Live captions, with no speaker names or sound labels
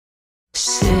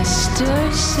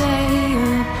Sisters say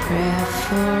a prayer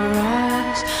for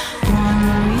us, one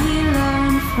we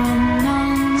learn from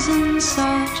nuns and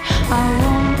such. I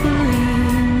won't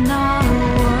believe not a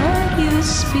word you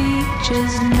speak,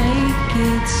 just make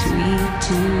it sweet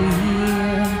to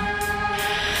hear.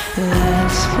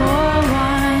 Let's pour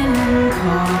wine and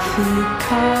coffee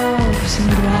cups and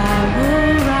drive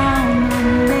around the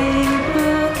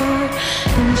neighborhood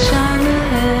and shine the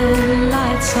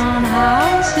headlights on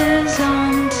houses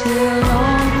until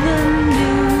all the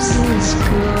news is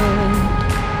good.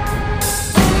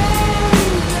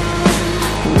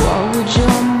 What would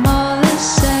your mother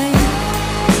say?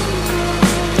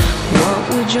 What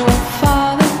would your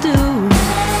father do?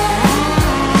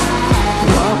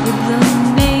 What would the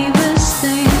neighbors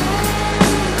think?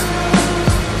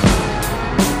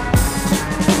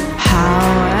 How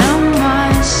am I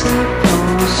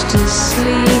supposed to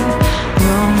sleep?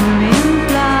 Roaming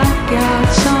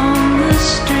blackouts on the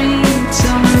streets.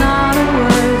 Oh, not a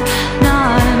word,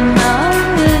 not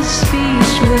another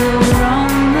speech will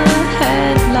run the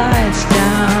headlights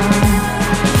down.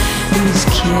 These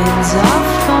kids are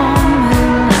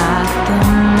foaming at the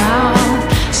mouth,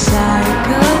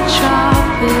 psychotropic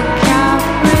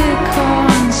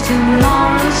Capricorns.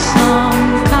 Tomorrow's some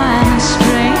kind of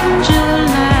stranger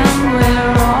land where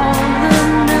all the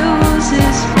news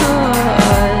is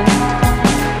good.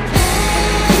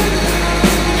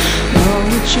 What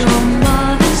would your